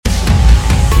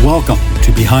Welcome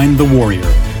to Behind the Warrior,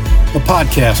 a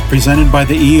podcast presented by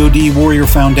the EOD Warrior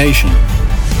Foundation.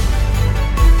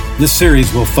 This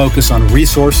series will focus on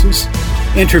resources,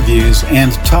 interviews,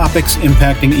 and topics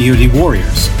impacting EOD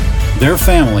warriors, their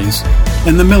families,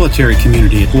 and the military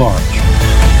community at large.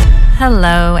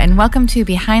 Hello, and welcome to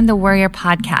Behind the Warrior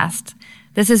podcast.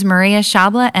 This is Maria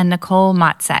Schabla and Nicole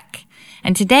Motzek.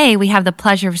 And today we have the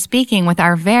pleasure of speaking with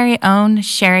our very own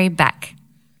Sherry Beck.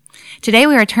 Today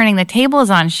we are turning the tables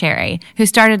on Sherry, who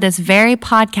started this very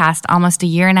podcast almost a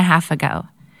year and a half ago.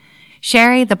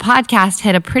 Sherry, the podcast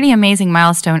hit a pretty amazing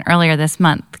milestone earlier this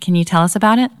month. Can you tell us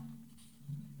about it?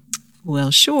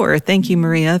 Well, sure. Thank you,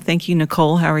 Maria. Thank you,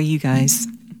 Nicole. How are you guys?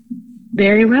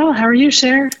 Very well. How are you,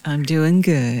 Sher? I'm doing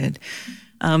good.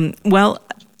 Well,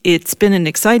 it's been an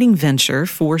exciting venture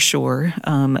for sure.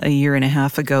 A year and a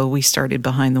half ago, we started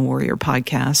Behind the Warrior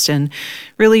podcast, and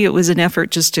really it was an effort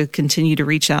just to continue to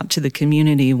reach out to the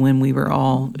community when we were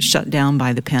all shut down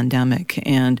by the pandemic.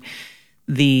 And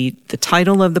the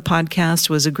title of the podcast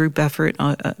was a group effort,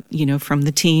 from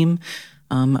the team.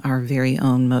 Our very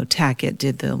own Mo Tackett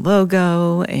did the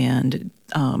logo, and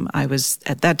I was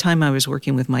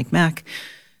working with Mike Mack,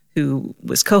 who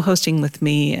was co-hosting with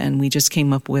me, and we just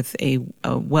came up with a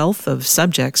wealth of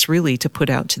subjects really to put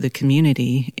out to the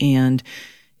community. And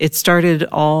it started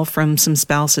all from some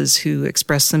spouses who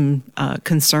expressed some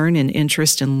concern and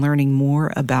interest in learning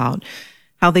more about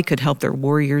how they could help their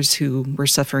warriors who were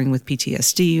suffering with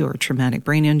PTSD or traumatic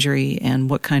brain injury, and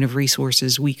what kind of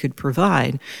resources we could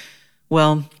provide.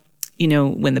 Well,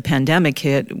 when the pandemic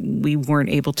hit, we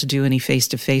weren't able to do any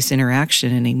face-to-face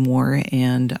interaction anymore.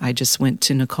 And I just went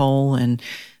to Nicole and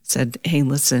said, hey,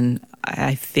 listen,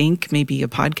 I think maybe a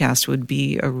podcast would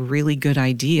be a really good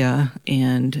idea.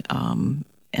 And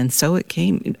so it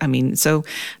came. So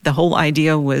the whole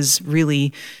idea was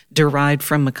really derived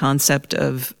from a concept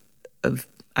of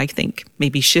I think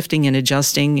maybe shifting and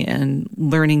adjusting and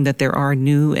learning that there are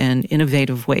new and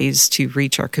innovative ways to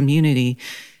reach our community.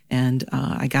 And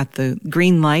I got the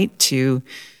green light to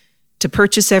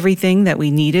purchase everything that we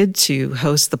needed to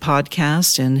host the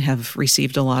podcast, and have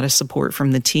received a lot of support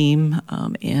from the team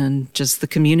and just the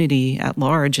community at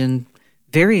large and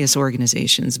various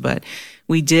organizations. But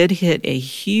we did hit a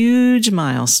huge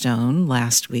milestone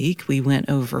last week. We went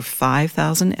over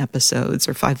 5,000 episodes,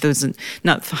 or 5,000,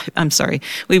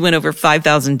 we went over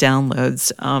 5,000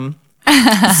 downloads.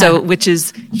 Which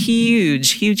is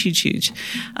huge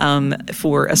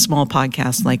for a small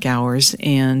podcast like ours.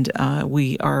 And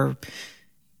we are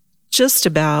just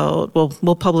about,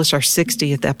 we'll publish our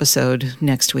 60th episode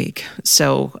next week.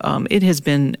 So it has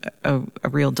been a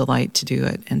real delight to do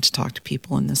it and to talk to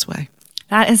people in this way.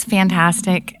 That is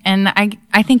fantastic. And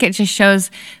I think it just shows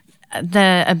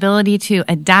the ability to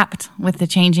adapt with the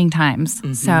changing times.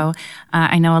 Mm-hmm. So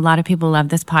I know a lot of people love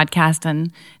this podcast,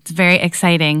 and it's very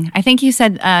exciting. I think you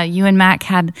said you and Mac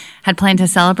had planned to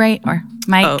celebrate, or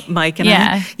Mike? Oh, Mike and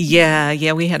I?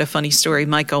 Yeah, we had a funny story.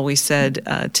 Mike always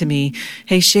said to me,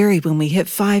 hey, Sherry, when we hit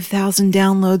 5,000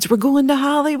 downloads, we're going to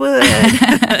Hollywood.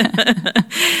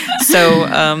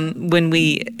 So when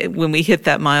we hit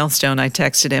that milestone, I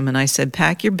texted him and I said,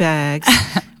 pack your bags.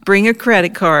 Bring a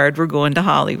credit card. We're going to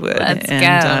Hollywood. Let's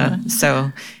go.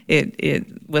 So it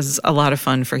was a lot of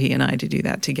fun for he and I to do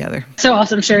that together. So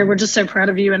awesome, Sherry. We're just so proud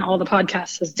of you and all the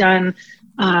podcast has done.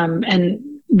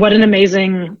 And what an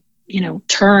amazing,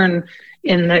 turn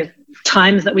in the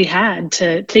times that we had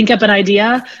to think up an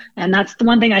idea. And that's the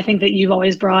one thing I think that you've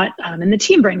always brought and the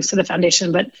team brings to the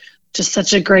foundation, but just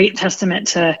such a great testament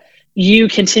to you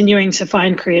continuing to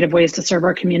find creative ways to serve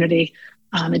our community.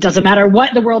 It doesn't matter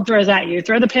what the world throws at you.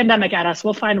 Throw the pandemic at us.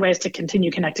 We'll find ways to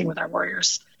continue connecting with our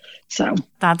warriors. So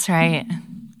that's right.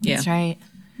 Yeah. That's right.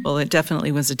 Well, it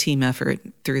definitely was a team effort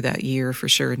through that year for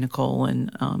sure, Nicole.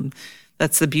 And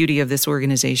that's the beauty of this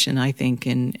organization, I think,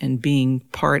 and being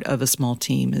part of a small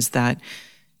team, is that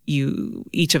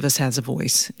each of us has a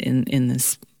voice in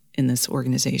this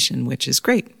organization, which is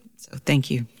great. So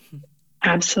thank you.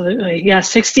 Absolutely. Yeah.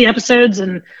 60 episodes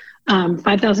and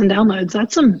 5,000 downloads.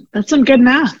 That's some good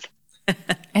math.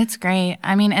 It's great.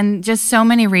 And just so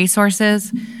many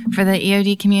resources for the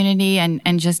EOD community,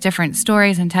 and just different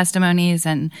stories and testimonies.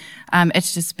 And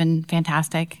it's just been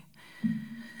fantastic.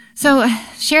 So,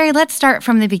 Sherry, let's start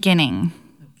from the beginning.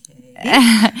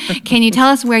 Okay. Can you tell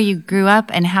us where you grew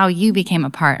up and how you became a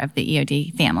part of the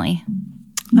EOD family?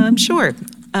 Sure.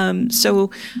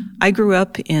 So I grew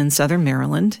up in Southern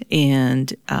Maryland,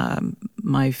 and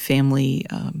my family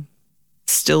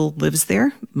still lives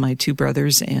there. My two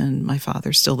brothers and my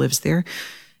father still lives there,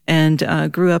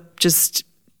 and grew up just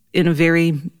in a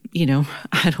very,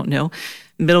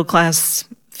 middle class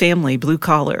family, blue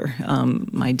collar.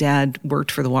 My dad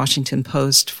worked for the Washington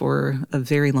Post for a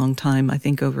very long time, I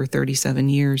think over 37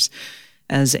 years,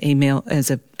 as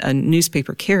a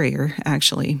newspaper carrier,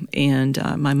 actually. And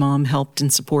my mom helped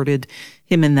and supported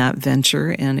him in that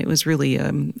venture. And it was really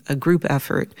a group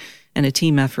effort and a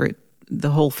team effort.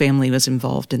 The whole family was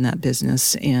involved in that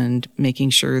business and making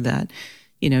sure that,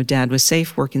 Dad was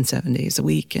safe, working 7 days a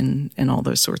week and all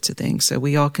those sorts of things. So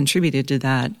we all contributed to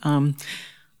that.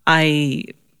 I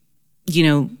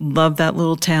love that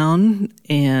little town,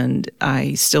 and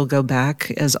I still go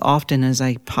back as often as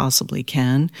I possibly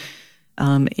can.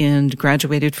 And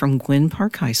graduated from Gwynn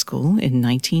Park High School in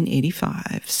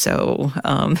 1985. So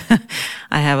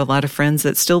I have a lot of friends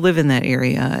that still live in that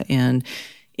area. And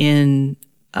in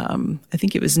I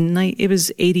think it was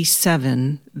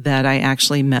 87 that I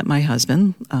actually met my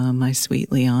husband, my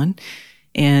sweet Leon.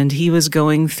 And he was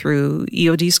going through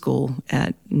EOD school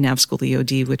at Nav School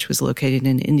EOD, which was located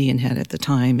in Indian Head at the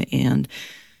time. And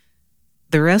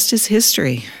the rest is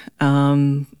history.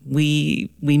 We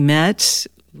met.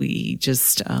 We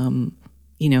just,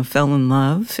 fell in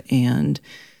love. And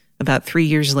about 3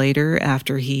 years later,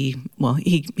 after he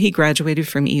graduated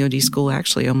from EOD school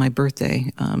actually on my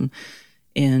birthday,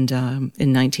 in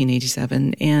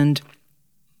 1987. And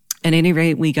at any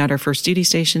rate, we got our first duty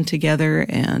station together,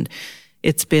 and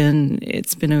it's been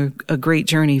a great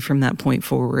journey from that point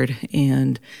forward.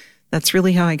 And that's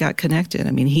really how I got connected.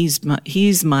 I mean, he's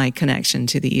my connection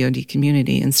to the EOD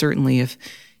community. And certainly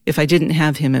if I didn't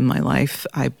have him in my life,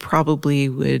 I probably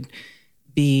would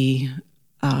be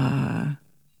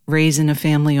raising a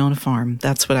family on a farm.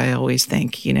 That's what I always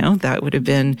think, that would have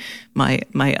been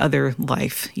my other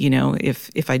life,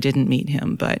 if I didn't meet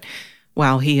him. But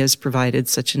wow, he has provided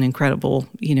such an incredible,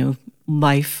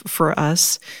 life for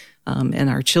us and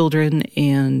our children.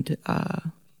 And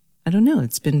I don't know,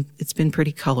 it's been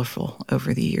pretty colorful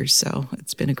over the years. So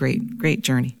it's been a great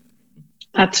journey.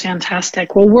 That's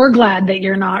fantastic. Well, we're glad that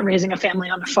you're not raising a family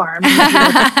on a farm.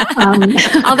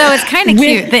 Although it's kind of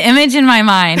cute. The image in my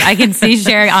mind, I can see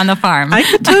Sherry on the farm. I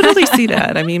could totally see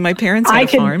that. I mean, my parents had a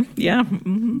farm. Yeah.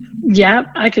 Mm-hmm. Yeah,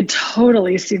 I could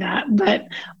totally see that. But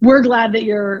we're glad that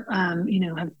you're,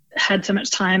 have had so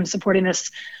much time supporting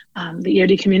this, the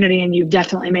EOD community, and you've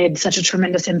definitely made such a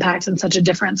tremendous impact and such a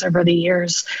difference over the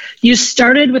years. You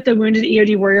started with the Wounded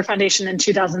EOD Warrior Foundation in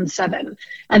 2007.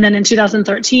 And then in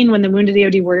 2013, when the Wounded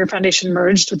EOD Warrior Foundation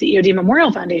merged with the EOD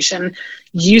Memorial Foundation,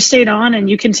 you stayed on and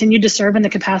you continued to serve in the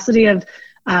capacity of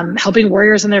helping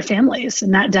warriors and their families.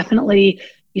 And that definitely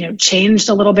changed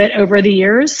a little bit over the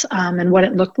years and what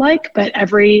it looked like. But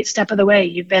every step of the way,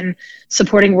 you've been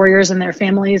supporting warriors and their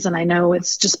families. And I know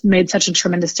it's just made such a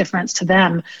tremendous difference to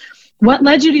them. What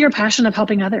led you to your passion of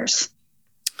helping others?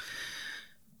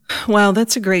 Well,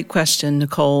 that's a great question,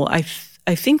 Nicole. I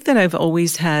think that I've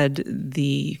always had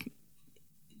the,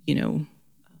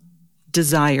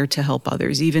 desire to help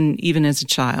others, even as a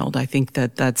child. I think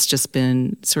that that's just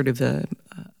been sort of a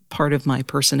part of my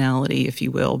personality, if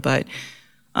you will. But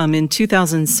in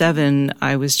 2007,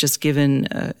 I was just given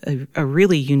a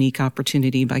really unique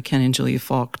opportunity by Ken and Julia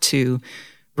Falk to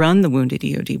run the Wounded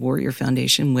EOD Warrior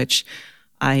Foundation, which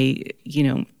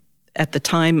at the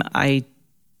time,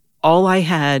 all I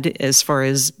had as far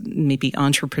as maybe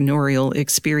entrepreneurial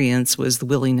experience was the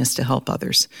willingness to help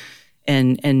others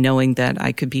and knowing that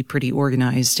I could be pretty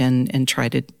organized and try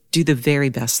to do the very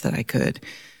best that I could.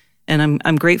 And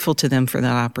I'm grateful to them for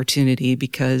that opportunity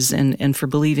because, and for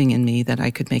believing in me that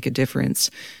I could make a difference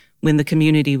when the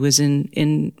community was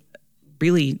in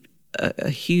really a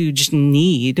huge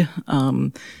need,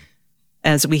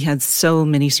 as we had so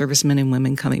many servicemen and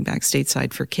women coming back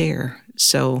stateside for care.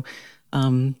 So,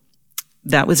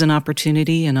 that was an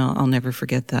opportunity, and I'll never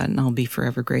forget that. And I'll be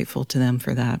forever grateful to them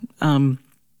for that.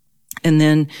 And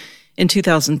then in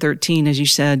 2013, as you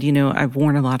said, I've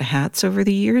worn a lot of hats over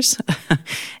the years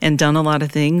and done a lot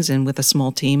of things. And with a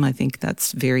small team, I think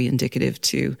that's very indicative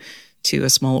to a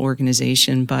small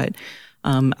organization. But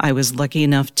I was lucky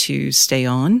enough to stay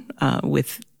on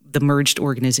with the merged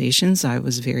organizations. I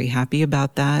was very happy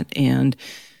about that. And,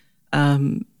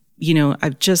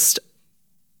 I've just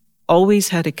always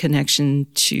had a connection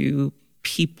to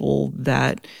people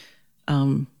that,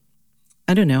 I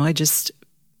don't know,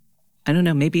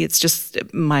 maybe it's just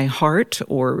my heart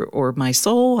or my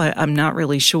soul. I'm not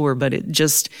really sure, but it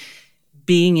just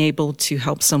being able to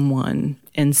help someone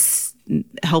and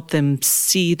help them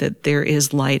see that there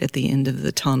is light at the end of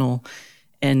the tunnel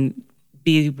and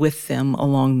be with them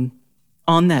on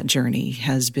that journey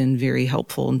has been very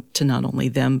helpful to not only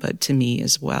them, but to me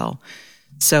as well.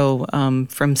 So,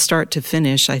 from start to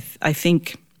finish, I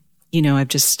think, I've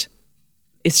just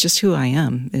it's just who I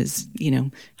am. Is,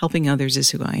 helping others is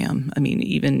who I am. I mean,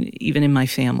 even in my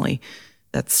family,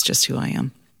 that's just who I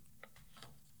am.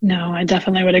 No, I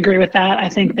definitely would agree with that. I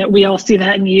think that we all see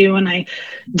that in you, and I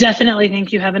definitely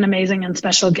think you have an amazing and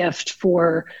special gift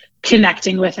for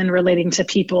connecting with and relating to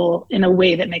people in a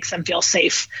way that makes them feel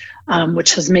safe,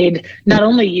 which has made not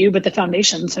only you, but the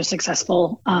foundation so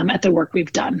successful at the work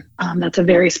we've done. That's a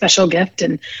very special gift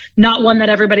and not one that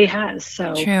everybody has.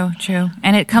 So True.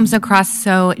 And it comes across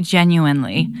so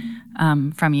genuinely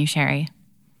from you, Sherry.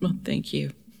 Well, thank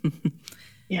you.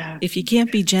 Yeah. If you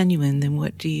can't be genuine, then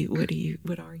what are you?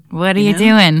 What are you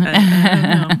doing? I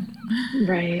don't know.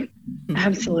 Right.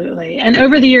 Absolutely. And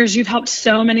over the years, you've helped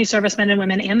so many servicemen and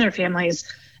women and their families.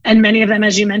 And many of them,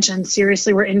 as you mentioned,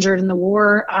 seriously were injured in the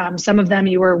war. Some of them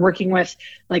you were working with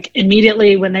like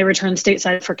immediately when they returned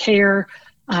stateside for care.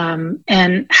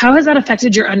 And how has that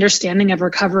affected your understanding of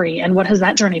recovery? And what has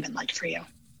that journey been like for you?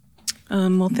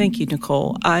 Well, thank you,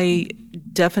 Nicole. I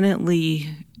definitely,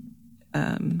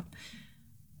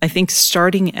 I think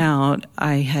starting out,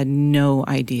 I had no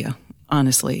idea,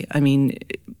 honestly. I mean,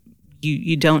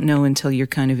 you don't know until you're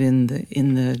kind of in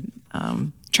the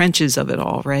trenches of it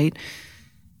all, right?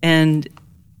 And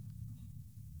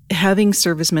having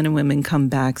servicemen and women come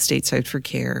back stateside for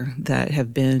care that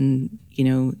have been,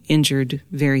 injured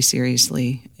very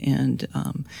seriously, and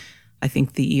I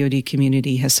think the EOD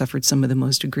community has suffered some of the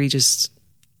most egregious,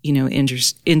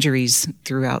 injuries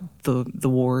throughout the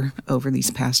war over these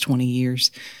past 20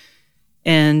 years.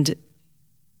 And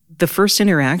the first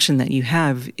interaction that you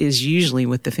have is usually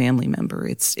with the family member.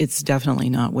 It's definitely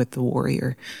not with the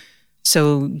warrior.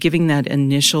 So giving that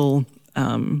initial,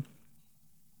 I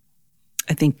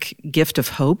think, gift of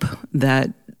hope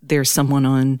that there's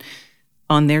someone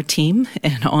on their team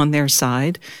and on their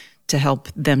side to help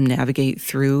them navigate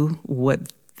through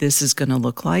what this is going to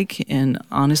look like. And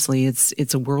honestly,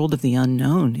 it's a world of the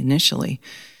unknown initially.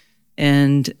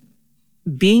 And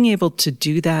being able to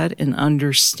do that and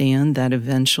understand that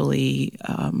eventually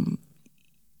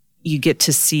you get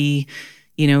to see,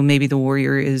 maybe the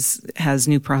warrior has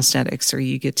new prosthetics, or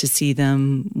you get to see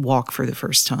them walk for the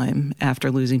first time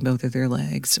after losing both of their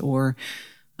legs, or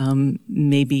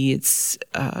maybe it's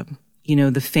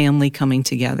the family coming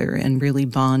together and really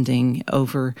bonding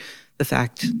over the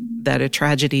fact that a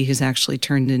tragedy has actually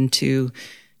turned into,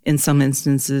 in some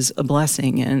instances, a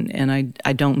blessing. And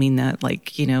I don't mean that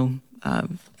like, I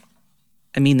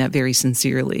mean that very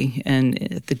sincerely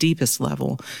and at the deepest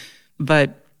level.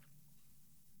 But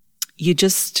you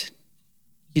just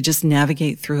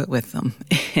navigate through it with them.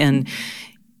 And,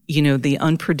 the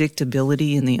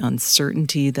unpredictability and the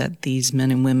uncertainty that these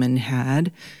men and women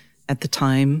had at the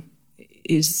time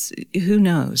is, who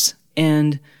knows?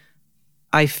 And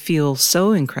I feel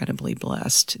so incredibly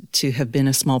blessed to have been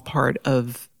a small part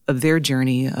of their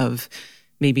journey of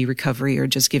maybe recovery, or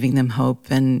just giving them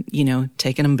hope and,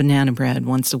 taking them banana bread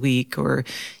once a week, or,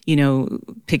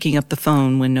 picking up the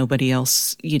phone when nobody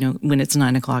else, when it's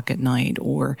 9:00 at night,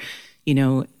 or,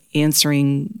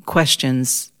 answering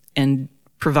questions and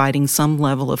providing some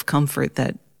level of comfort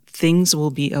that things will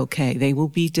be okay. They will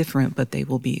be different, but they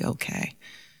will be okay.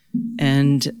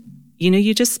 And,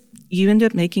 you end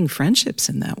up making friendships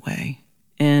in that way.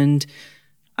 And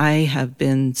I have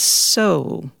been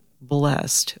so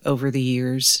blessed over the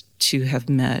years to have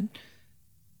met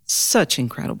such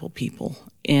incredible people,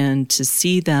 and to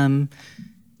see them,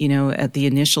 at the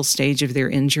initial stage of their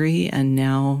injury, and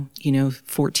now,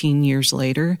 14 years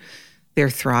later, they're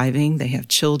thriving. They have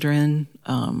children.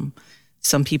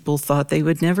 Some people thought they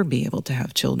would never be able to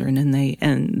have children,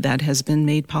 and that has been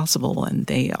made possible, and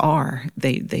they are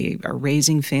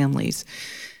raising families.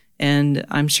 And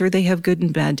I'm sure they have good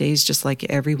and bad days just like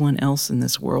everyone else in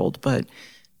this world, but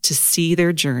to see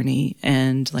their journey,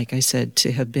 and like I said,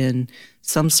 to have been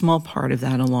some small part of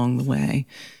that along the way,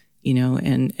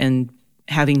 and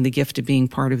having the gift of being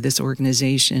part of this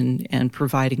organization and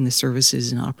providing the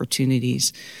services and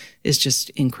opportunities is just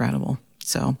incredible.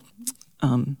 So,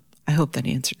 I hope that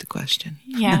answered the question.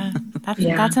 Yeah,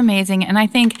 that's amazing. And I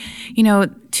think,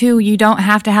 too, you don't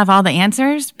have to have all the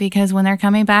answers, because when they're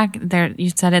coming back, you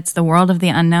said it's the world of the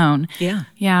unknown. Yeah.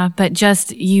 Yeah, but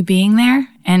just you being there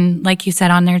and, like you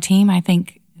said, on their team, I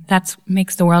think that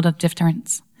makes the world of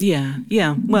difference.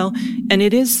 Yeah. Well, and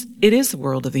it is the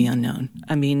world of the unknown.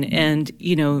 I mean, and,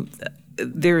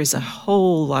 there is a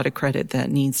whole lot of credit that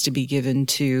needs to be given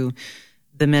to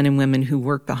the men and women who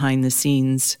work behind the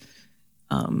scenes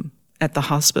at the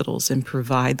hospitals and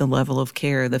provide the level of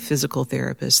care, the physical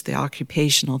therapists, the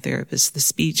occupational therapists, the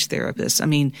speech therapists. I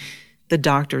mean, the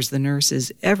doctors, the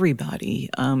nurses, everybody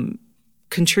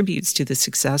contributes to the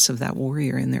success of that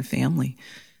warrior and their family.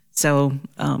 So,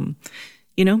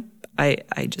 I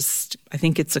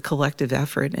think it's a collective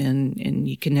effort, and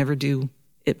you can never do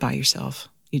it by yourself.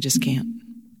 You just can't.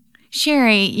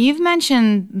 Sherry, you've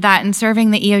mentioned that in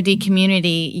serving the EOD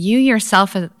community, you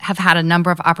yourself have had a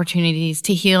number of opportunities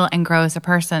to heal and grow as a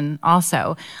person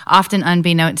also, often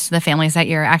unbeknownst to the families that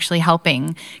you're actually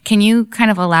helping. Can you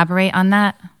kind of elaborate on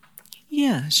that?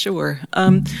 Yeah, sure.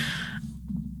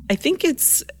 I think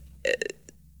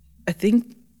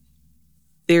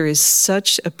there is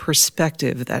such a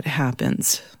perspective that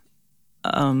happens,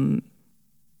 a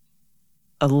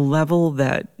level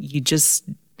that you just,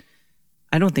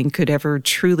 I don't think could ever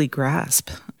truly grasp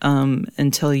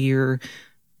until you're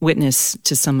witness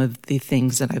to some of the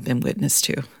things that I've been witness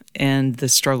to, and the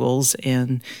struggles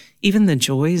and even the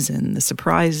joys and the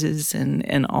surprises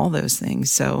and all those things.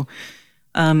 So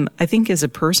I think as a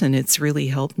person, it's really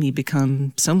helped me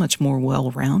become so much more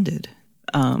well-rounded,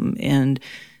 and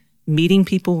meeting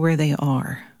people where they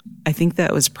are. I think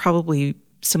that was probably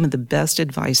some of the best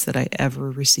advice that I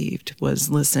ever received was,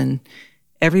 listen,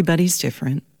 everybody's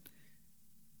different.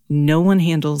 No one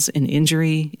handles an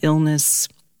injury, illness,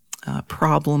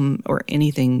 problem, or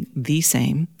anything the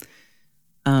same.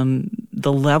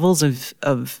 The levels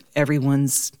of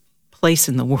everyone's place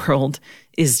in the world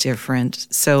is different.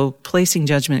 So placing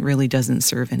judgment really doesn't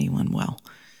serve anyone well.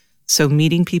 So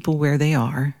meeting people where they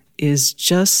are is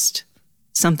just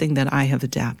something that I have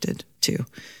adapted to.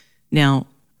 Now,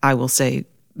 I will say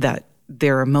that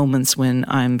there are moments when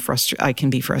I can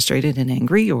be frustrated and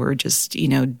angry, or just,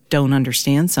 don't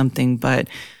understand something, but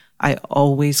I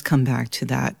always come back to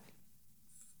that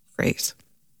phrase,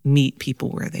 meet people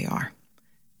where they are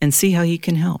and see how you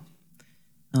can help.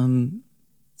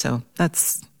 So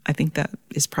I think that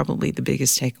is probably the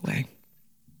biggest takeaway.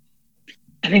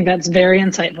 I think that's very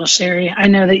insightful, Sherry. I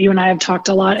know that you and I have talked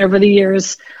a lot over the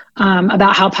years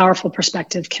about how powerful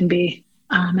perspective can be.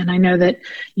 And I know that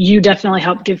you definitely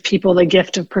help give people the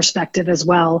gift of perspective as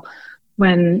well.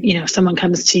 When, someone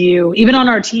comes to you, even on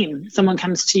our team, someone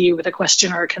comes to you with a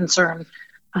question or a concern,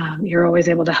 you're always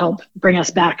able to help bring us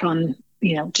back on,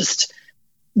 just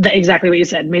exactly what you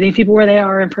said, meeting people where they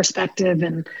are in perspective.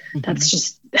 And that's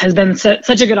just has been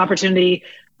such a good opportunity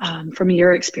from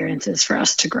your experiences for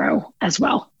us to grow as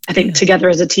well. I think together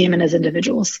as a team and as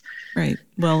individuals. Right.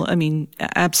 Well, I mean,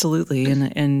 absolutely.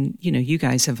 And you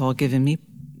guys have all given me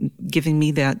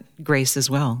that grace as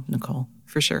well, Nicole,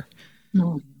 for sure.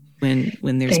 Oh, when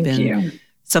there's been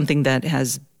something that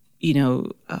has,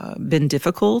 been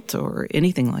difficult or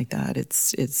anything like that,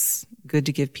 it's good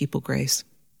to give people grace.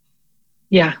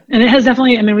 Yeah. And it has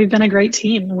definitely, we've been a great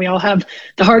team. We all have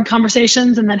the hard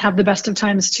conversations and then have the best of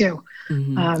times too.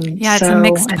 Mm-hmm. It's a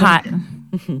mixed pot.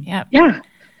 Yeah. Yeah.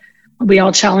 We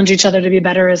all challenge each other to be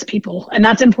better as people. And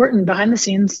that's important behind the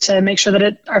scenes to make sure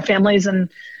that our families and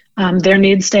their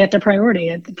needs stay at the priority,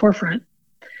 at the forefront.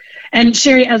 And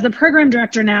Sherry, as the program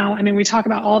director now, we talk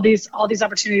about all these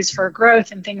opportunities for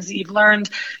growth and things that you've learned.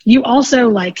 You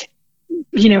also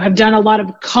have done a lot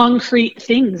of concrete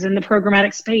things in the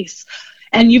programmatic space.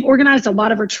 And you've organized a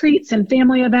lot of retreats and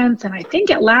family events. And I think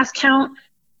at last count,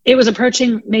 it was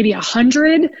approaching maybe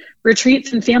 100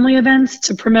 retreats and family events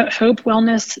to promote hope,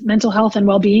 wellness, mental health, and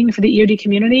well-being for the EOD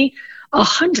community.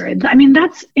 100.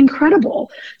 That's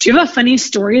incredible. Do you have a funny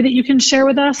story that you can share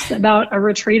with us about a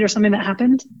retreat or something that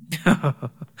happened?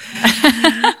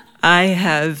 I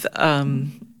have,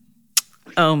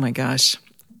 oh my gosh.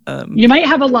 You might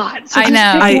have a lot. So I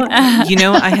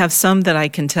know. I have some that I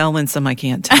can tell and some I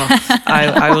can't tell.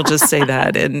 I will just say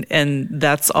that. And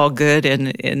that's all good.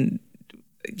 And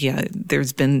yeah,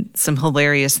 there's been some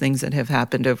hilarious things that have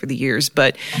happened over the years,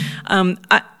 but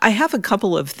I have a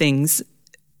couple of things.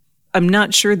 I'm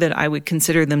not sure that I would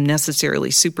consider them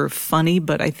necessarily super funny,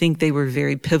 but I think they were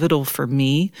very pivotal for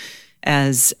me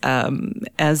as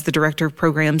the director of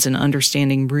programs, and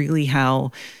understanding really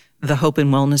how the Hope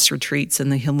and Wellness retreats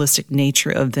and the holistic nature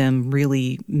of them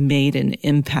really made an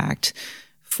impact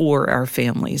for our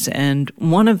families. And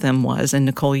one of them was, and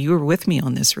Nicole, you were with me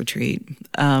on this retreat.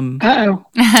 Uh-oh.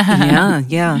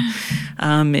 Yeah.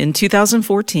 In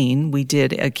 2014, we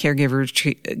did a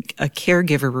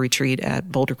caregiver retreat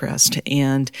at Boulder Crest.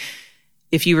 And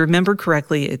if you remember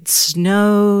correctly, it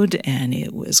snowed and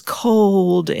it was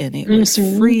cold and it was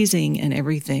freezing and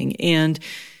everything. And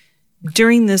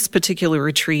during this particular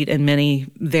retreat and many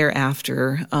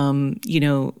thereafter,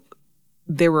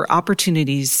 there were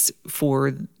opportunities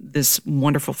for this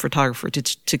wonderful photographer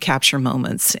to capture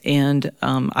moments. And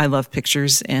I love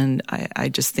pictures, and I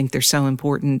just think they're so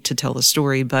important to tell the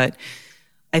story. But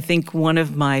I think one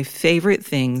of my favorite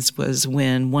things was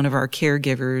when one of our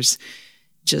caregivers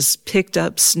just picked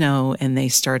up snow and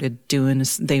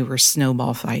they were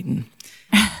snowball fighting.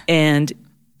 And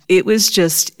it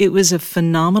was a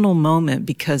phenomenal moment,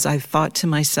 because I thought to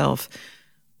myself,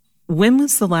 when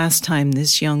was the last time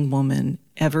this young woman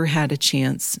ever had a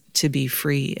chance to be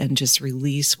free and just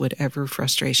release whatever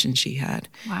frustration she had?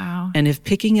 Wow. And if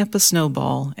picking up a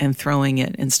snowball and throwing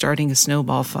it and starting a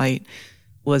snowball fight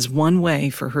was one way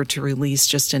for her to release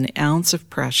just an ounce of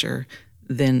pressure,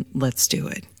 then let's do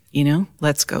it.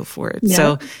 Let's go for it.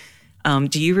 Yeah. So,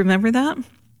 do you remember that?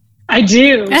 I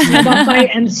do. Snowball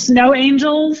fight and snow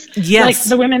angels. Yes. Like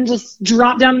the women just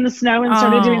dropped down in the snow and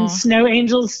started doing snow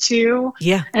angels too.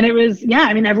 Yeah. And it was,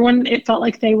 everyone, it felt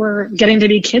like they were getting to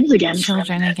be kids again.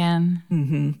 Children again.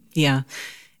 Mm-hmm. Yeah.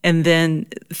 And then,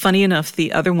 funny enough,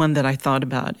 the other one that I thought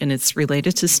about, and it's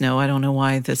related to snow. I don't know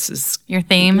why this is your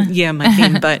theme. Yeah, my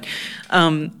theme. But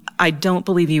I don't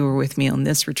believe you were with me on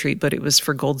this retreat, but it was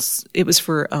for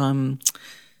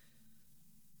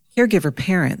caregiver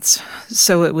parents.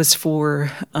 So it was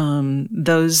for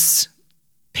those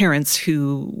parents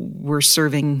who were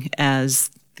serving as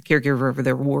the caregiver of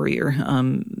their warrior.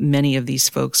 Many of these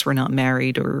folks were not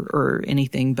married or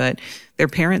anything, but their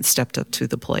parents stepped up to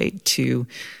the plate to,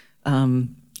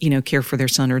 care for their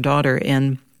son or daughter.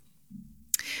 And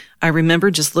I remember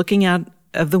just looking out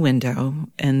of the window,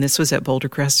 and this was at Boulder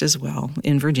Crest as well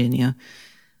in Virginia,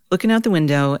 looking out the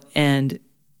window, and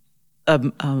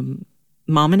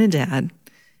Mom and a dad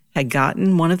had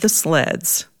gotten one of the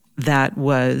sleds that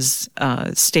was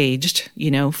staged,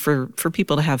 for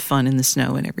people to have fun in the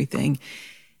snow and everything.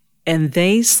 And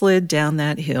they slid down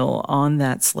that hill on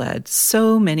that sled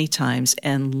so many times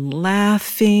and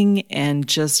laughing and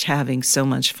just having so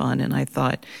much fun. And I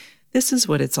thought, this is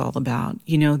what it's all about.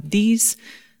 These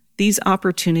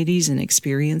opportunities and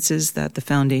experiences that the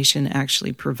foundation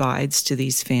actually provides to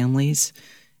these families,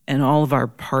 and all of our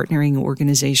partnering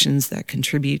organizations that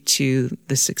contribute to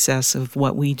the success of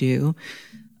what we do.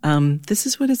 This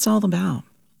is what it's all about.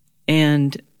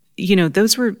 And,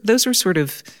 those were sort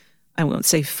of, I won't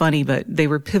say funny, but they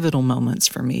were pivotal moments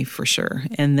for me, for sure.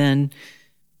 And then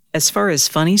as far as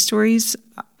funny stories,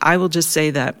 I will just say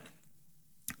that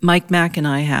Mike Mack and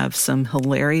I have some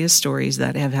hilarious stories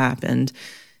that have happened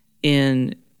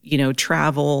in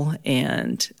travel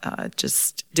and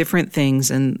just different things.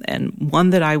 And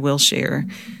one that I will share,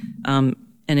 and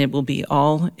it will be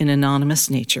all in anonymous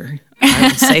nature. I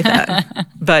will say that.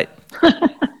 But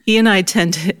he and I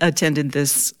attended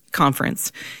this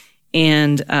conference.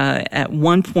 And at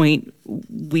one point,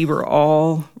 we were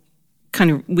all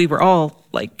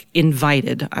like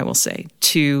invited, I will say,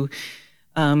 to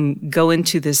go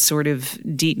into this sort of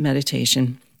deep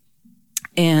meditation.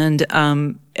 And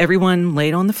everyone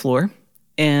laid on the floor,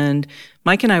 and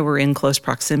Mike and I were in close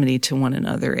proximity to one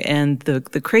another. And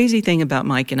the crazy thing about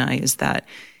Mike and I is that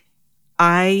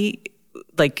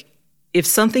if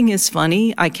something is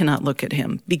funny, I cannot look at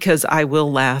him, because I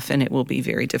will laugh and it will be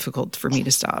very difficult for me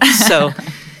to stop. So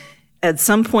at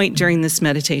some point during this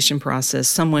meditation process,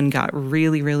 someone got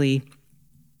really, really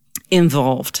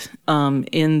involved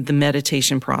in the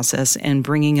meditation process and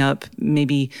bringing up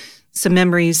maybe some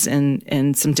memories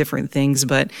and some different things.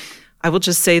 But I will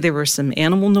just say there were some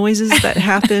animal noises that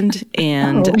happened,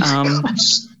 and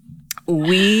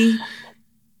we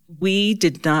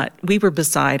were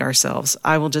beside ourselves.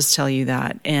 I will just tell you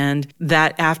that. And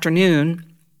that afternoon,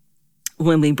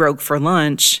 when we broke for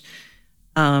lunch,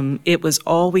 it was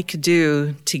all we could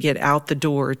do to get out the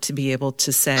door to be able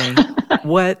to say,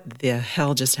 what the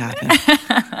hell just happened?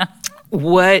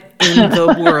 What in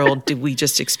the world did we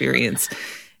just experience?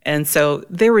 And so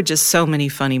there were just so many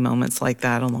funny moments like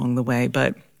that along the way.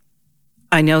 But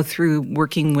I know through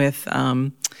working with,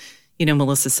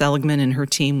 Melissa Seligman and her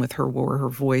team with Her War, Her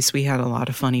Voice, we had a lot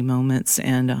of funny moments.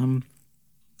 And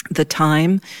the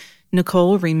time,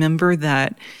 Nicole, remember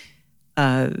that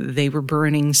they were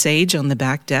burning sage on the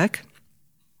back deck.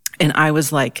 And I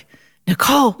was like,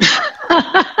 Nicole,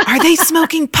 are they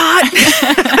smoking pot?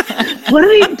 What are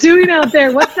they doing out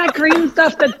there? What's that green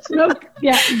stuff that smoke?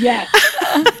 Yeah.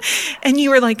 And you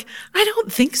were like, I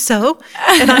don't think so.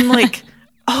 And I'm like,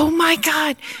 oh my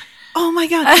God,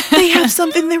 they have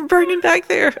something they're burning back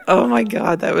there. Oh my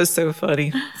God, that was so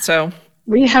funny. So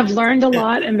we have learned a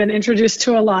lot and been introduced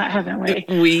to a lot, haven't we?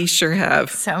 We sure have.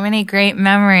 So many great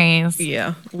memories.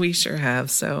 Yeah, we sure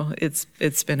have. So it's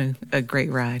been a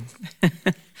great ride.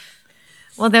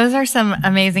 Well, those are some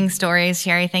amazing stories,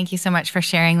 Sherry. Thank you so much for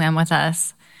sharing them with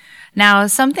us. Now,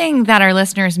 something that our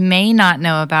listeners may not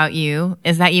know about you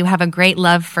is that you have a great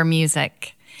love for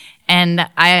music. and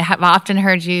I have often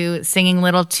heard you singing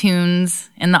little tunes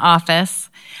in the office.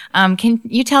 Can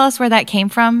you tell us where that came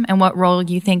from and what role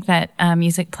you think that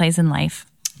music plays in life?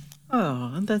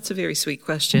 Oh, that's a very sweet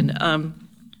question.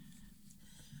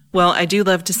 Well, I do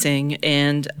love to sing,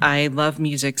 and I love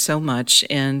music so much,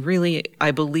 and really,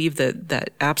 I believe that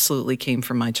absolutely came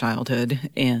from my childhood,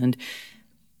 and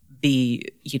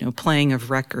the, playing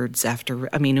of records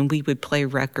and we would play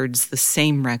records, the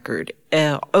same record,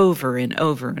 over and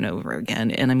over and over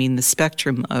again, and the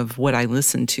spectrum of what I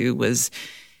listened to was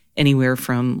anywhere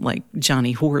from like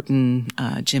Johnny Horton,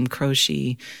 Jim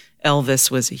Croce. Elvis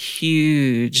was a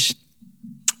huge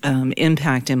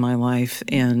impact in my life,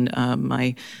 and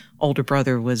my older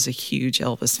brother was a huge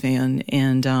Elvis fan.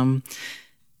 And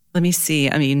let me see,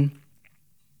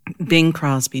 Bing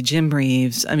Crosby, Jim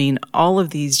Reeves, all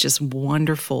of these just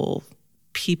wonderful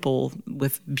people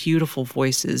with beautiful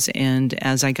voices. And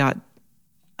as I got,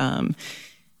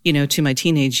 to my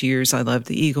teenage years, I loved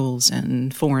the Eagles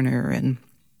and Foreigner and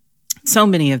so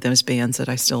many of those bands that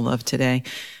I still love today.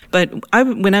 But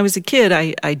when I was a kid,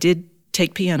 I did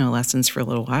take piano lessons for a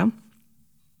little while.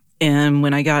 And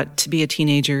when I got to be a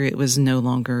teenager, it was no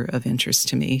longer of interest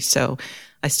to me. So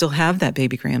I still have that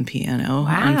baby grand piano.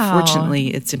 Wow. Unfortunately,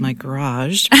 it's in my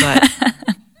garage, but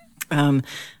I'm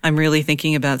really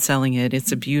thinking about selling it.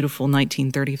 It's a beautiful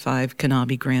 1935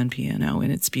 Knabe grand piano,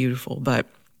 and it's beautiful. But,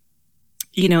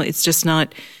 it's just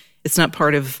not... It's not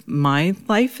part of my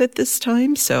life at this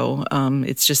time, so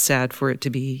it's just sad for it to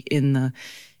be in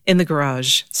the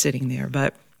garage sitting there.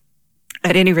 But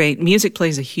at any rate, music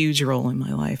plays a huge role in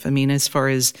my life. As far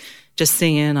as just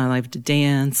singing, I like to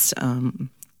dance.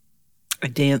 I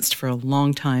danced for a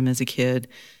long time as a kid,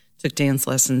 took dance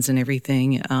lessons and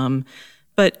everything.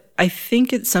 But I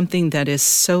think it's something that is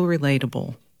so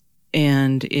relatable,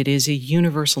 and it is a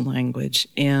universal language,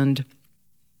 and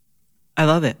I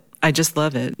love it. I just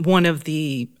love it. One of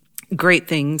the great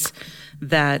things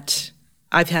that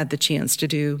I've had the chance to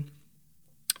do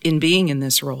in being in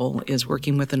this role is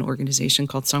working with an organization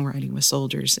called Songwriting with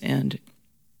Soldiers. And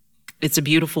it's a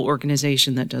beautiful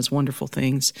organization that does wonderful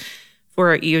things for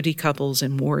our EOD couples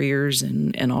and warriors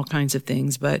and all kinds of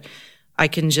things. But I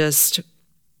can just,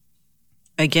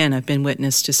 again, I've been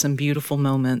witness to some beautiful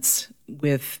moments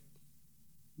with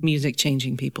music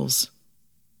changing people's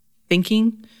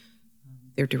thinking,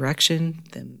 their direction,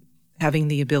 them having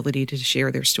the ability to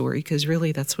share their story, because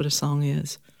really that's what a song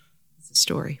is. It's a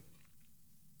story.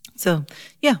 So,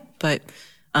 yeah, but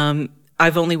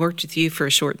I've only worked with you for a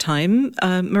short time,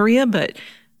 Maria, but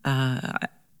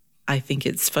I think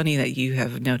it's funny that you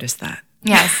have noticed that.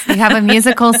 Yes, you have a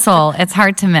musical soul. It's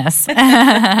hard to miss.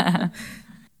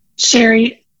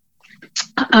 Sherry,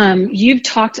 you've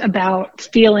talked about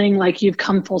feeling like you've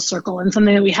come full circle, and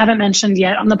something that we haven't mentioned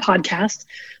yet on the podcast,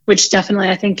 which definitely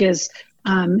I think is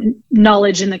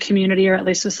knowledge in the community, or at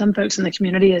least with some folks in the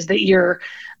community, is that you're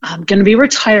going to be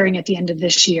retiring at the end of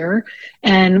this year.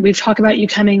 And we've talked about you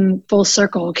coming full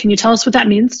circle. Can you tell us what that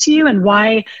means to you and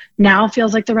why now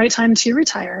feels like the right time to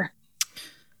retire?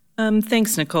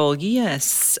 Thanks, Nicole.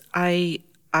 Yes, I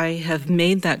have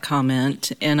made that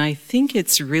comment, and I think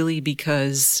it's really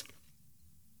because,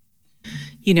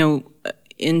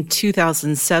 in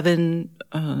 2007,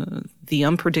 the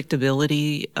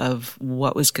unpredictability of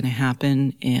what was going to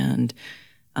happen, and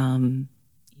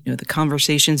the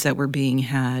conversations that were being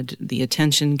had, the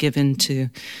attention given to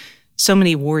so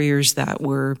many warriors that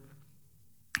were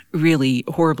really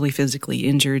horribly physically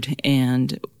injured,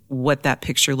 and what that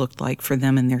picture looked like for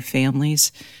them and their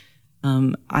families.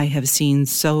 I have seen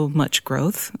so much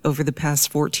growth over the past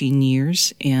 14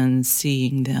 years, and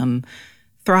seeing them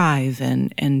thrive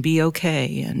and be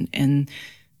okay, and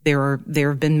there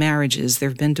have been marriages, there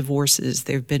have been divorces,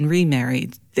 there have been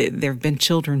remarried, there have been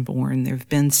children born, there have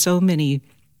been so many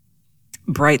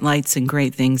bright lights and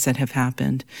great things that have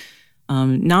happened,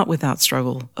 not without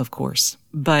struggle, of course.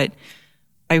 But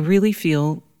I really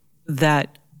feel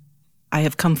that I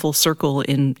have come full circle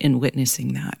in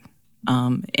witnessing that,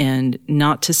 and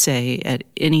not to say at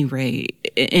any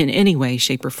rate, in any way,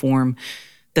 shape, or form,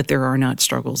 that there are not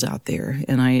struggles out there.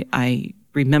 And I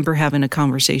remember having a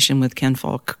conversation with Ken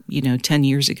Falk, 10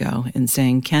 years ago, and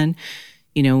saying, Ken,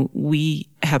 we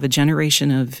have a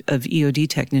generation of EOD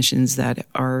technicians that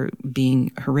are being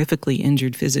horrifically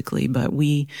injured physically, but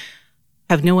we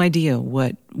have no idea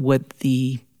what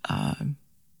the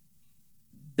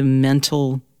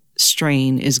mental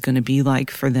strain is going to be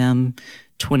like for them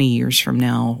 20 years from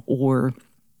now, or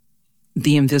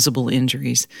the invisible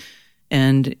injuries.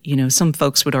 And, some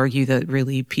folks would argue that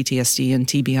really PTSD and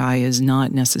TBI is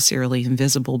not necessarily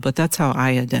invisible, but that's how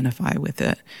I identify with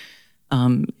it.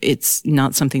 It's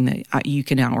not something that you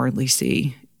can outwardly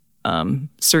see.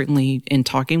 Certainly in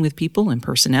talking with people and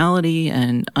personality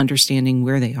and understanding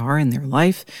where they are in their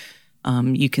life,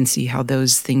 you can see how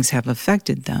those things have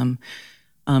affected them.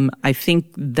 I think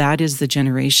that is the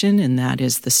generation and that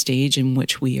is the stage in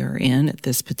which we are in at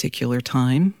this particular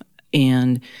time.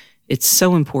 And it's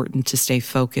so important to stay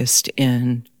focused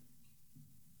and,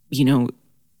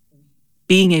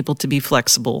 being able to be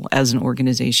flexible as an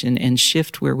organization and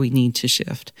shift where we need to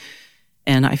shift.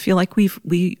 And I feel like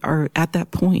we are at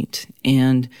that point.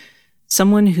 And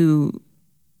someone who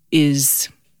is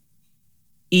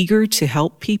eager to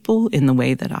help people in the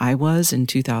way that I was in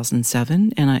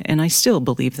 2007, and I still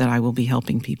believe that I will be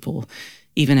helping people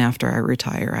even after I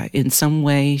retire in some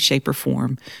way, shape, or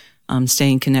form,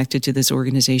 staying connected to this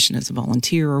organization as a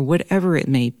volunteer or whatever it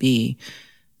may be.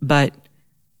 But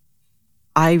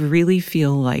I really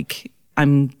feel like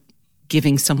I'm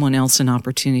giving someone else an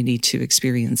opportunity to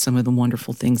experience some of the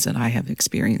wonderful things that I have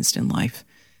experienced in life.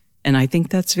 And I think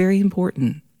that's very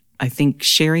important. I think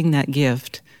sharing that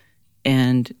gift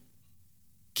and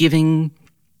giving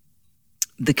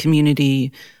the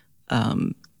community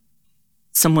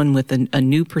someone with a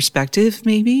new perspective,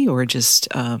 maybe, or just,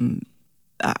 I'm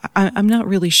not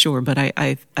really sure, but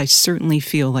I certainly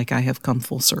feel like I have come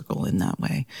full circle in that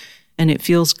way. And it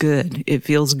feels good. It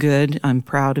feels good. I'm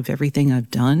proud of everything I've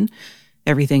done,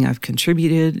 everything I've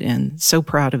contributed, and so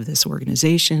proud of this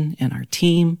organization and our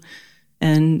team.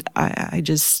 And I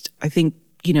think,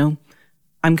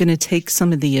 I'm going to take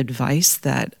some of the advice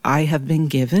that I have been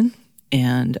given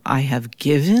and I have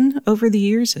given over the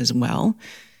years as well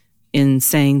in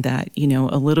saying that,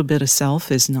 a little bit of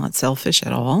self is not selfish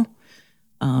at all.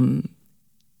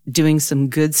 Doing some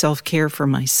good self-care for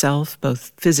myself,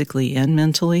 both physically and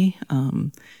mentally.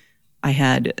 I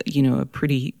had, a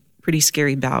pretty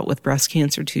scary bout with breast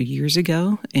cancer 2 years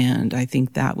ago. And I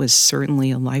think that was certainly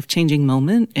a life-changing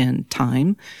moment and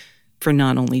time for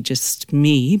not only just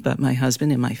me, but my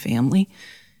husband and my family.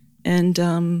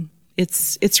 And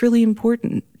it's really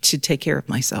important to take care of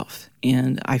myself.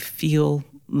 And I feel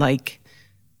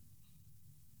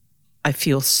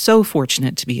so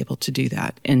fortunate to be able to do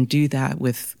that and do that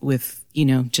with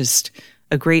just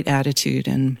a great attitude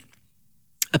and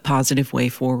a positive way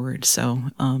forward. So,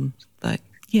 but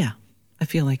yeah, I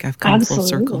feel like I've come full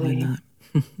circle in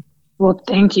that. Well,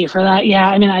 thank you for that. Yeah.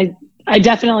 I mean, I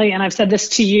definitely, and I've said this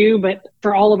to you, but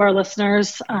for all of our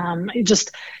listeners,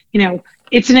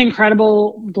 it's an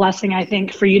incredible blessing, I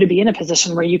think, for you to be in a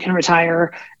position where you can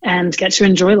retire and get to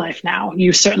enjoy life now.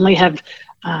 You certainly have,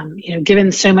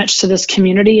 given so much to this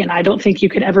community, and I don't think you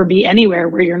could ever be anywhere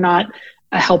where you're not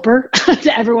a helper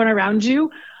to everyone around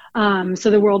you.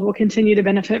 So the world will continue to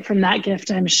benefit from that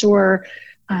gift, I'm sure.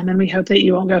 And we hope that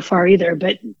you won't go far either.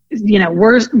 But,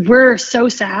 we're so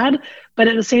sad, but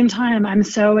at the same time, I'm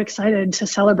so excited to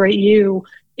celebrate you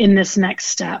in this next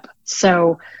step.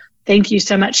 So thank you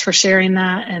so much for sharing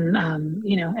that and,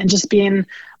 and just being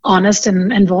honest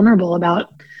and vulnerable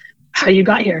about how you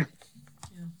got here.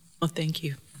 Yeah. Well, thank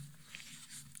you.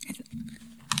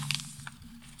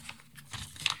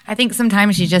 I think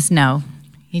sometimes you just know.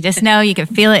 You just know, you can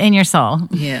feel it in your soul.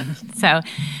 Yeah.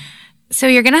 So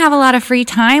you're going to have a lot of free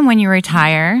time when you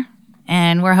retire,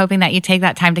 and we're hoping that you take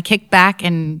that time to kick back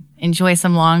and enjoy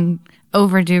some long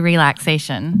overdue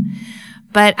relaxation.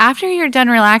 But after you're done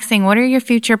relaxing, what are your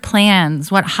future plans?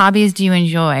 What hobbies do you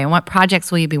enjoy? And what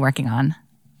projects will you be working on?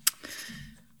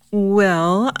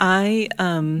 Well, I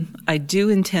do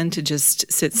intend to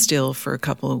just sit still for a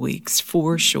couple of weeks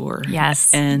for sure.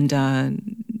 Yes. And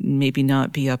maybe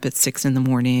not be up at 6 a.m.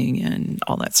 and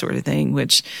all that sort of thing,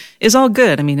 which is all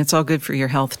good. I mean, it's all good for your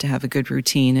health to have a good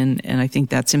routine. And I think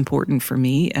that's important for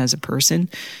me as a person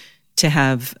to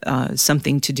have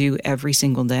something to do every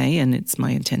single day. And it's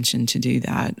my intention to do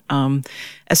that.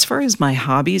 As far as my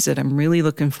hobbies that I'm really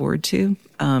looking forward to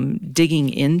digging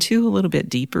into a little bit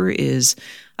deeper is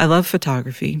I love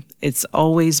photography. It's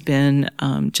always been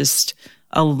just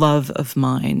a love of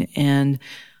mine. And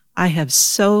I have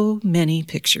so many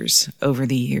pictures over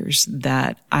the years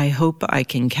that I hope I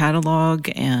can catalog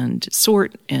and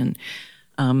sort. And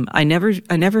I never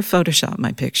Photoshop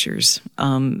my pictures.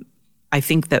 I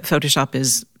think that Photoshop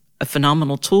is a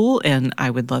phenomenal tool, and I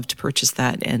would love to purchase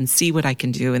that and see what I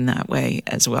can do in that way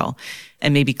as well,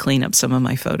 and maybe clean up some of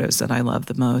my photos that I love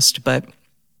the most. But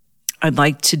I'd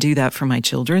like to do that for my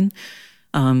children,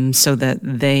 so that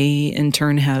they in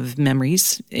turn have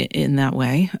memories in that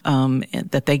way,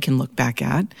 that they can look back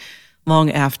at long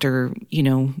after,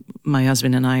 my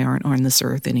husband and I aren't on this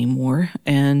earth anymore,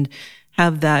 and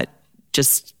have that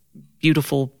just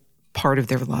beautiful part of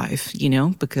their life,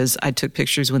 because I took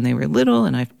pictures when they were little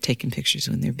and I've taken pictures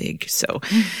when they're big. So,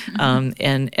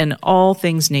 and all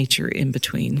things nature in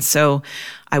between. So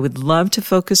I would love to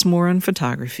focus more on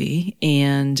photography,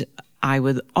 and I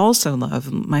would also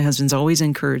love, my husband's always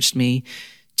encouraged me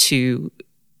to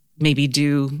maybe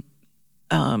do,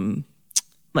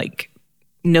 like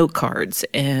note cards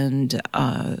and,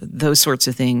 those sorts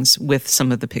of things with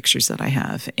some of the pictures that I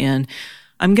have. And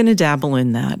I'm going to dabble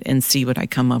in that and see what I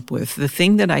come up with. The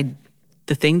thing that I'm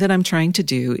trying to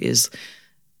do is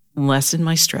lessen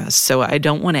my stress. So I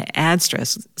don't want to add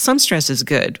stress. Some stress is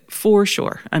good, for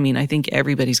sure. I mean, I think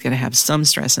everybody's going to have some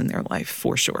stress in their life,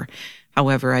 for sure.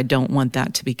 However, I don't want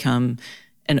that to become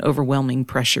an overwhelming,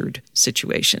 pressured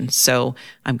situation. So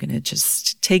I'm going to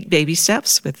just take baby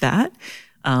steps with that.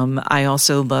 I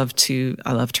also love to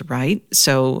write.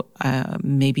 So,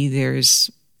 maybe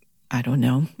I don't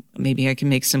know, maybe I can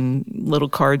make some little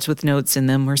cards with notes in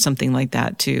them or something like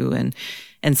that too,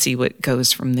 and see what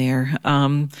goes from there.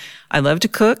 I love to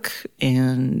cook,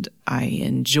 and I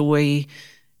enjoy,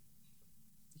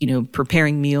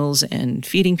 preparing meals and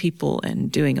feeding people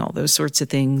and doing all those sorts of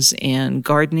things. And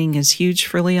gardening is huge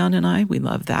for Leon and I. We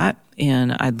love that.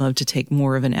 And I'd love to take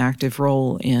more of an active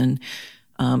role in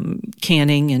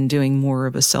canning and doing more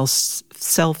of a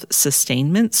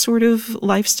self-sustainment sort of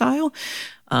lifestyle,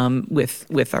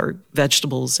 with our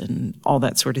vegetables and all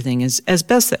that sort of thing as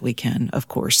best that we can, of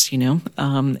course,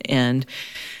 and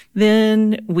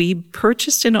then we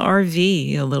purchased an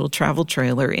RV, a little travel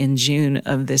trailer, in June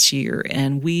of this year,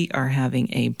 and we are having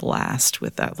a blast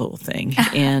with that little thing.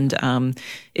 And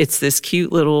it's this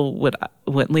cute little,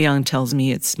 what Leon tells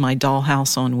me, it's my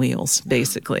dollhouse on wheels,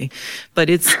 basically. But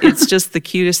it's just the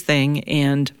cutest thing.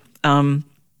 And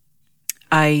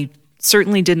I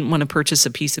certainly didn't want to purchase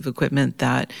a piece of equipment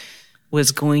that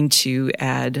was going to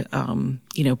add,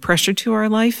 pressure to our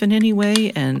life in any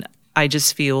way. And I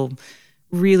just feel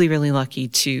really, really lucky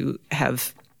to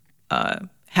have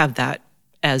that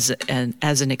as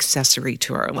an accessory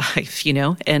to our life,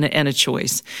 and a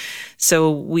choice. So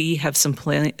we have some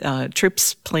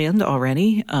trips planned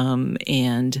already.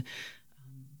 And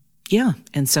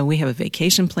so we have a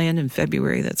vacation planned in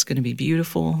February that's going to be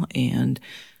beautiful, and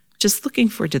just looking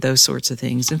forward to those sorts of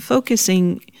things and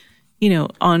focusing,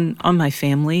 on my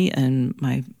family and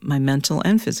my mental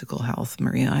and physical health,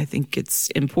 Maria. I think it's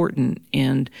important,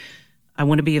 and I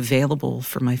want to be available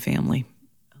for my family.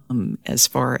 As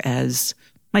far as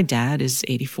my dad is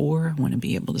 84, I want to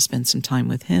be able to spend some time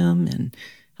with him and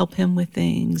help him with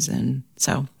things. And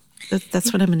so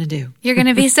that's what I'm going to do. You're going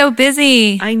to be so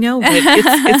busy. I know, but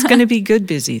it's going to be good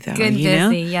busy, though. Good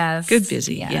busy, yes. Good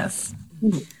busy, yes.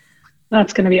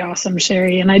 That's going to be awesome,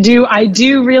 Sherry. And I do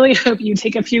really hope you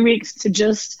take a few weeks to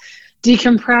just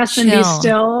decompress and be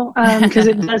still, because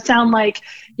it does sound like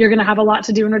you're going to have a lot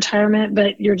to do in retirement,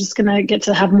 but you're just going to get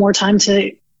to have more time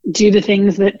to do the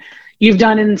things that you've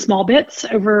done in small bits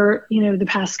over, the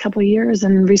past couple of years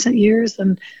and recent years.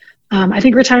 And I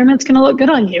think retirement's going to look good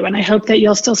on you. And I hope that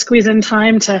you'll still squeeze in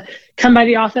time to come by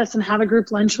the office and have a group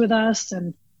lunch with us.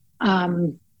 And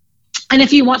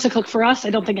if you want to cook for us, I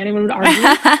don't think anyone would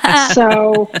argue.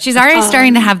 So she's already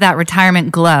starting to have that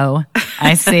retirement glow.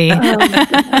 I see.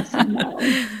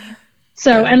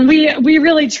 So, and we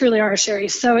really, truly are, Sherry,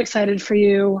 so excited for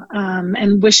you,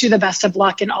 and wish you the best of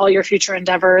luck in all your future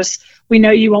endeavors. We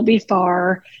know you won't be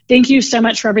far. Thank you so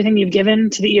much for everything you've given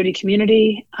to the EOD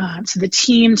community, to the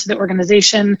team, to the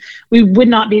organization. We would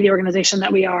not be the organization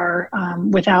that we are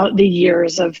without the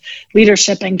years of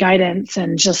leadership and guidance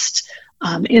and just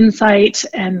insight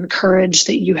and courage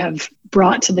that you have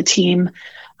brought to the team.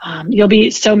 You'll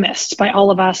be so missed by all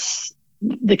of us,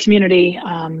 the community,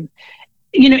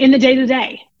 in the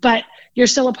day-to-day, but you're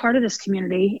still a part of this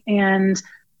community. And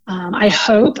I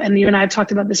hope, and you and I have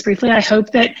talked about this briefly, I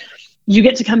hope that you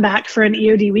get to come back for an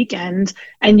EOD weekend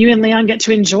and you and Leon get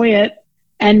to enjoy it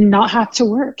and not have to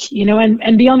work,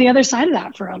 and be on the other side of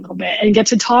that for a little bit and get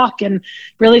to talk and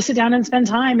really sit down and spend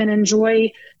time and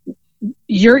enjoy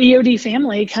your EOD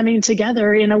family coming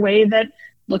together in a way that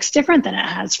looks different than it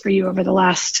has for you over the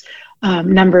last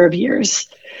number of years.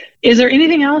 Is there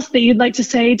anything else that you'd like to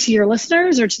say to your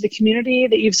listeners or to the community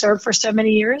that you've served for so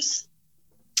many years?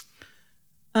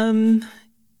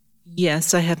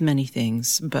 Yes, I have many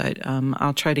things, but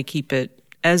I'll try to keep it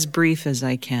as brief as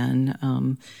I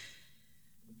can.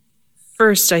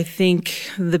 First, I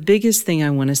think the biggest thing I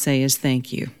want to say is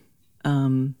thank you.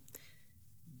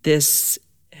 This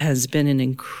has been an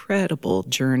incredible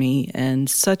journey and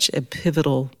such a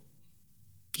pivotal,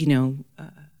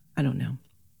 I don't know.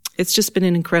 It's just been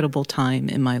an incredible time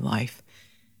in my life.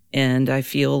 And I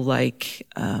feel like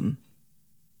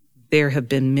there have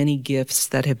been many gifts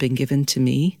that have been given to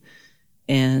me.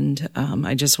 And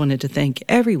I just wanted to thank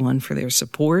everyone for their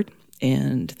support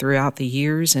and throughout the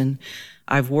years. And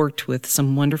I've worked with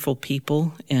some wonderful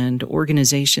people and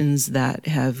organizations that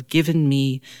have given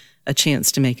me a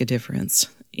chance to make a difference.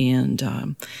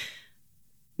 And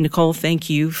Nicole, thank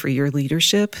you for your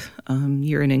leadership.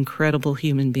 You're an incredible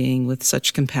human being with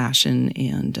such compassion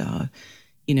and,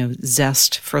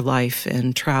 zest for life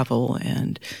and travel.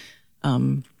 And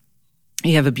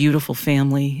you have a beautiful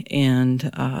family.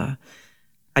 And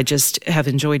I just have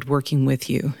enjoyed working with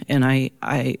you and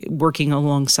I working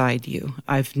alongside you.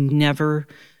 I've never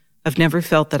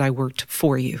felt that I worked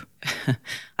for you.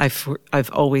 I've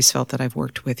always felt that I've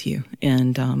worked with you,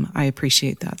 and I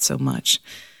appreciate that so much.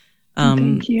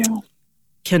 Thank you.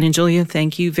 Ken and Julia,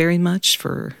 thank you very much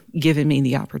for giving me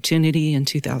the opportunity in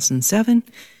 2007.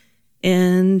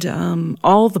 And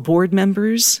all the board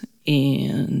members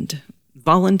and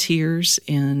volunteers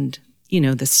and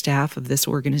the staff of this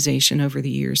organization over the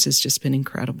years has just been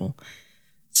incredible.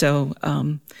 So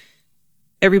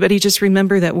everybody just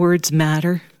remember that words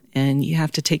matter and you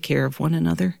have to take care of one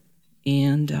another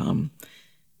and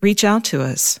reach out to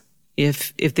us.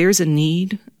 If there's a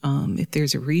need, if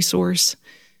there's a resource,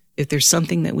 if there's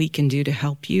something that we can do to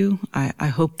help you, I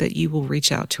hope that you will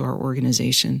reach out to our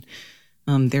organization.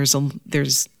 There's a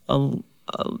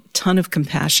ton of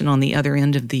compassion on the other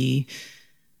end of the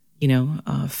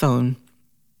phone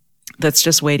that's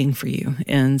just waiting for you.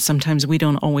 And sometimes we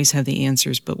don't always have the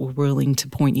answers, but we're willing to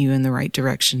point you in the right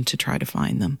direction to try to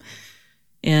find them.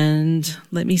 And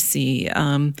let me see,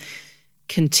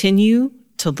 continue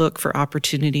to look for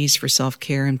opportunities for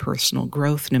self-care and personal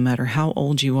growth, no matter how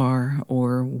old you are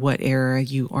or what era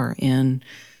you are in.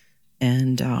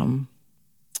 And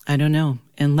I don't know,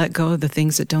 and let go of the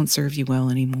things that don't serve you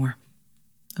well anymore.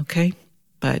 Okay?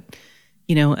 But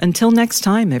until next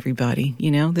time, everybody,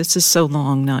 this is so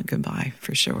long, not goodbye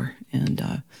for sure.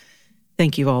 And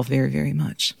thank you all very, very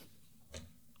much.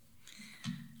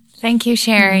 Thank you,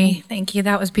 Sherry. Thank you.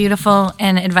 That was beautiful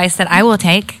and advice that I will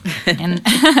take. And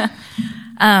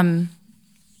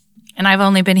and I've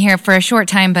only been here for a short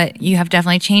time, but you have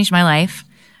definitely changed my life.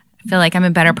 I feel like I'm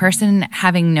a better person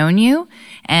having known you,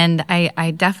 and I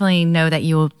definitely know that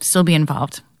you will still be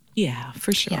involved. Yeah,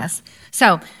 for sure. Yes.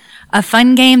 So, a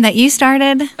fun game that you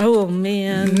started. Oh,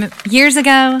 man. Years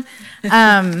ago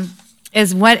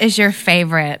is what is your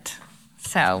favorite?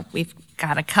 So we've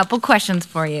got a couple questions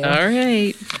for you. All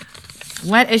right.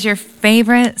 What is your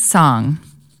favorite song?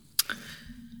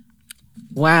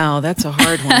 Wow, that's a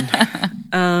hard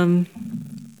one.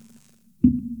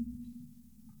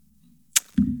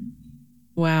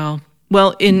 Wow.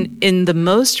 Well, in the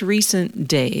most recent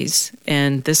days,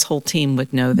 and this whole team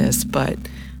would know this, but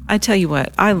I tell you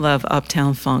what, I love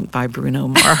Uptown Funk by Bruno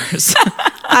Mars.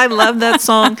 I love that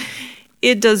song.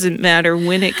 It doesn't matter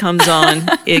when it comes on.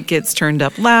 It gets turned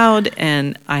up loud,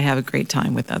 and I have a great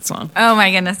time with that song. Oh,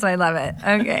 my goodness. I love it.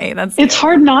 Okay. It's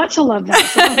hard not to love that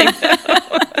song.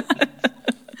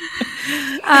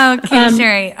 Okay,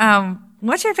 Sherry.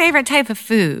 What's your favorite type of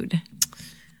food?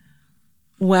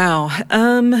 Wow.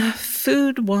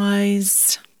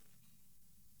 Food-wise,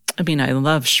 I mean, I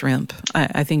love shrimp.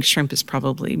 I think shrimp is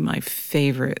probably my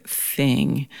favorite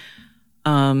thing.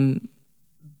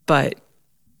 But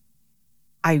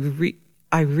I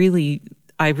really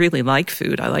like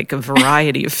food. I like a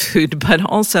variety of food, but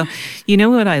also, you know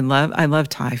what I love? I love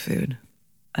Thai food.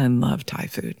 I love Thai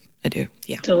food. I do.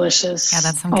 Yeah. Delicious. Yeah,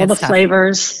 that's some all good the stuff.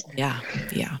 Flavors. Yeah.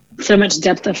 So much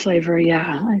depth of flavor.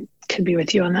 Yeah, I could be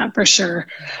with you on that for sure.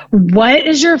 What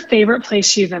is your favorite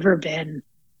place you've ever been?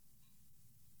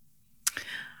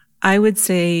 I would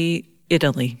say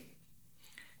Italy.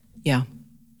 Yeah.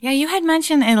 Yeah, you had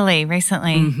mentioned Italy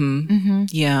recently. Mm-hmm.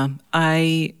 Yeah.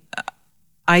 I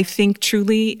think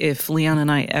truly if Leon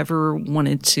and I ever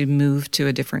wanted to move to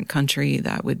a different country,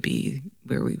 that would be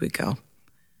where we would go.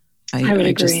 I would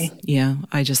agree.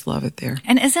 I just love it there.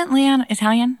 And isn't Leon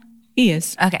Italian? He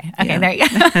is. Okay, Yeah. there you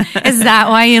go. Is that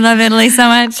why you love Italy so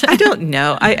much? I don't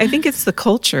know. I think it's the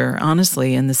culture,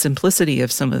 honestly, and the simplicity of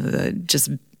some of the just,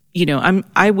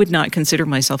 I would not consider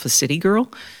myself a city girl,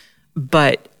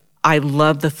 but I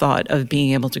love the thought of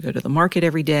being able to go to the market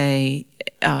every day,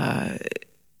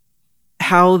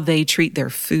 how they treat their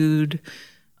food.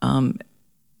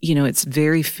 It's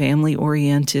very family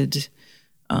oriented.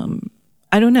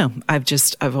 I don't know.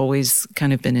 I've always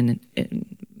kind of been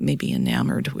maybe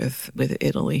enamored with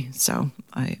Italy. So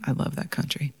I love that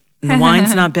country. And the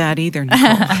wine's not bad either,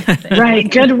 Nicole. Right.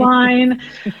 Good wine.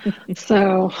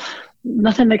 So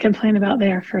nothing to complain about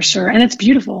there for sure. And it's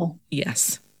beautiful.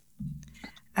 Yes.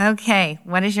 Okay.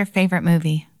 What is your favorite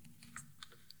movie?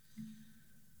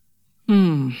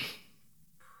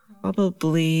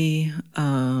 Probably,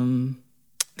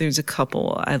 there's a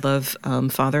couple. I love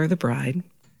Father of the Bride.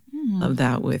 Love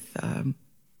that with, I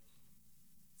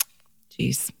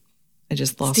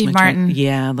just lost Steve my Martin. train.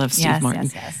 Yeah, I love Steve Martin.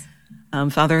 Yes.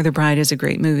 Father of the Bride is a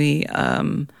great movie.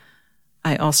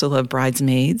 I also love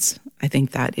Bridesmaids. I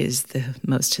think that is the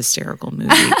most hysterical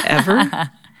movie ever.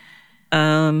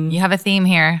 You have a theme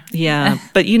here. Yeah,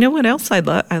 but you know what else I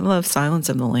love? I love Silence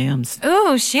of the Lambs.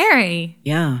 Ooh, Sherry.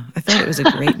 Yeah, I thought it was a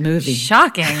great movie.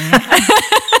 Shocking.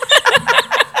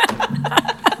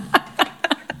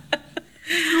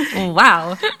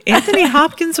 Wow. Anthony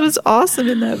Hopkins was awesome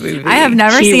in that movie. I have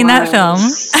never He seen that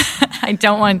was. film. I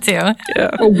don't want to.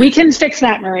 Well, we can fix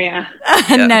that, Maria.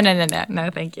 No,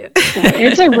 thank you.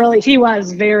 He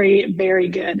was very, very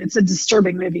good. It's a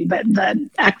disturbing movie, but the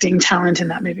acting talent in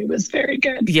that movie was very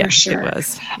good. Yeah, for sure. it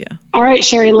was. Yeah. All right,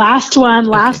 Sherry, last one,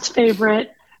 last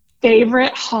favorite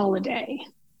holiday.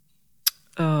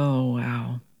 Oh,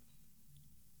 wow.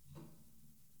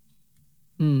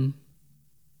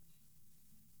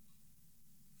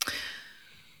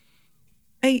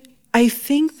 I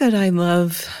think that I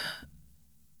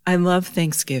love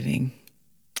Thanksgiving.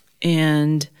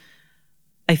 And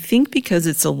I think because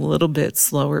it's a little bit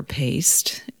slower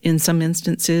paced in some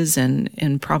instances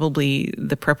and probably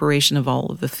the preparation of all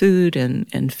of the food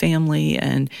and family,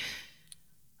 and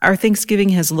our Thanksgiving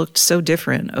has looked so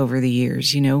different over the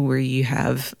years, where you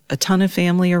have a ton of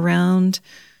family around.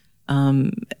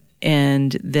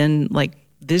 And then like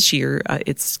this year,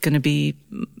 it's going to be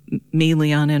me,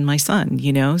 Leon, and my son,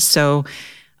 so,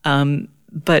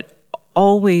 but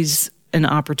always an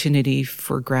opportunity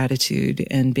for gratitude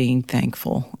and being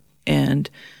thankful. And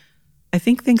I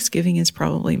think Thanksgiving is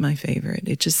probably my favorite.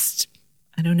 It just,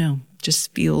 I don't know,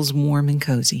 just feels warm and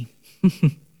cozy.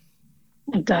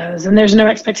 It does. And there's no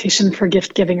expectation for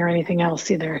gift giving or anything else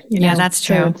either. Yeah, that's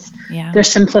true. So there's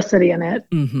simplicity in it.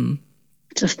 Mm-hmm.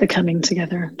 Just the coming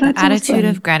together. The That's attitude awesome.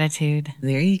 of gratitude.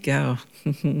 There you go.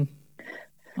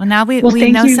 Well, now we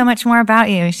thank know you. so much more about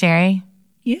you, Sherry.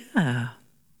 Yeah.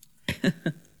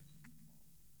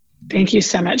 Thank you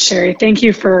so much, Sherry. Thank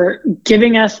you for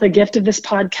giving us the gift of this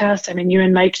podcast. I mean, you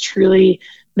and Mike truly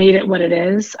made it what it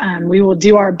is. We will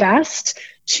do our best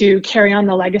to carry on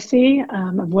the legacy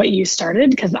of what you started,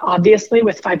 because obviously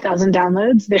with 5,000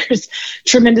 downloads, there's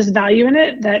tremendous value in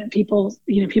it that people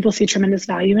see tremendous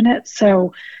value in it.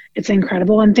 So it's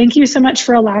incredible. And thank you so much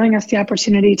for allowing us the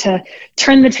opportunity to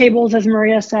turn the tables, as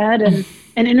Maria said, and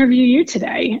interview you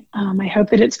today. I hope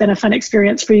that it's been a fun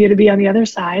experience for you to be on the other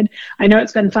side. I know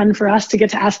it's been fun for us to get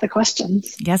to ask the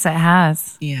questions. Yes, it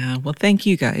has. Yeah. Well, thank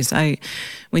you guys.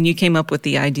 When you came up with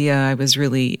the idea, I was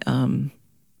really,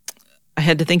 I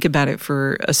had to think about it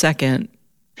for a second,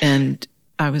 and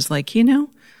I was like,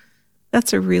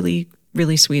 that's a really,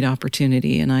 really sweet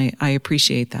opportunity. And I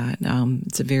appreciate that.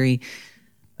 It's a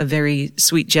very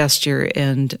sweet gesture,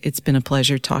 and it's been a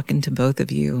pleasure talking to both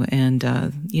of you. And,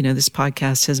 this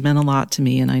podcast has meant a lot to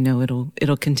me, and I know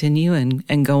it'll continue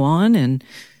and go on, and,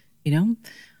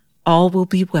 all will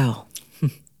be well.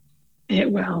 It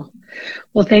will.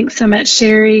 Well, thanks so much,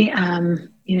 Sherry.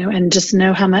 And just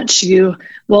know how much you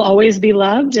will always be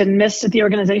loved and missed at the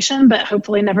organization, but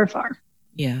hopefully never far.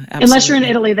 Yeah, absolutely. Unless you're in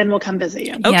Italy, then we'll come visit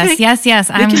you. Okay. Yes. We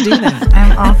can do that.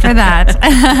 I'm all for that.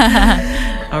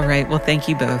 All right. Well, thank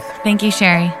you both. Thank you,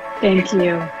 Sherry. Thank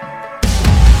you.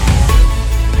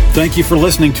 Thank you for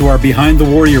listening to our Behind the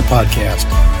Warrior podcast.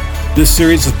 This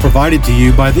series is provided to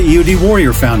you by the EOD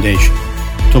Warrior Foundation.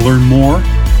 To learn more,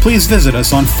 please visit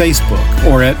us on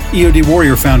Facebook or at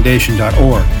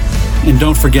eodwarriorfoundation.org. And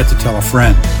don't forget to tell a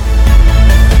friend.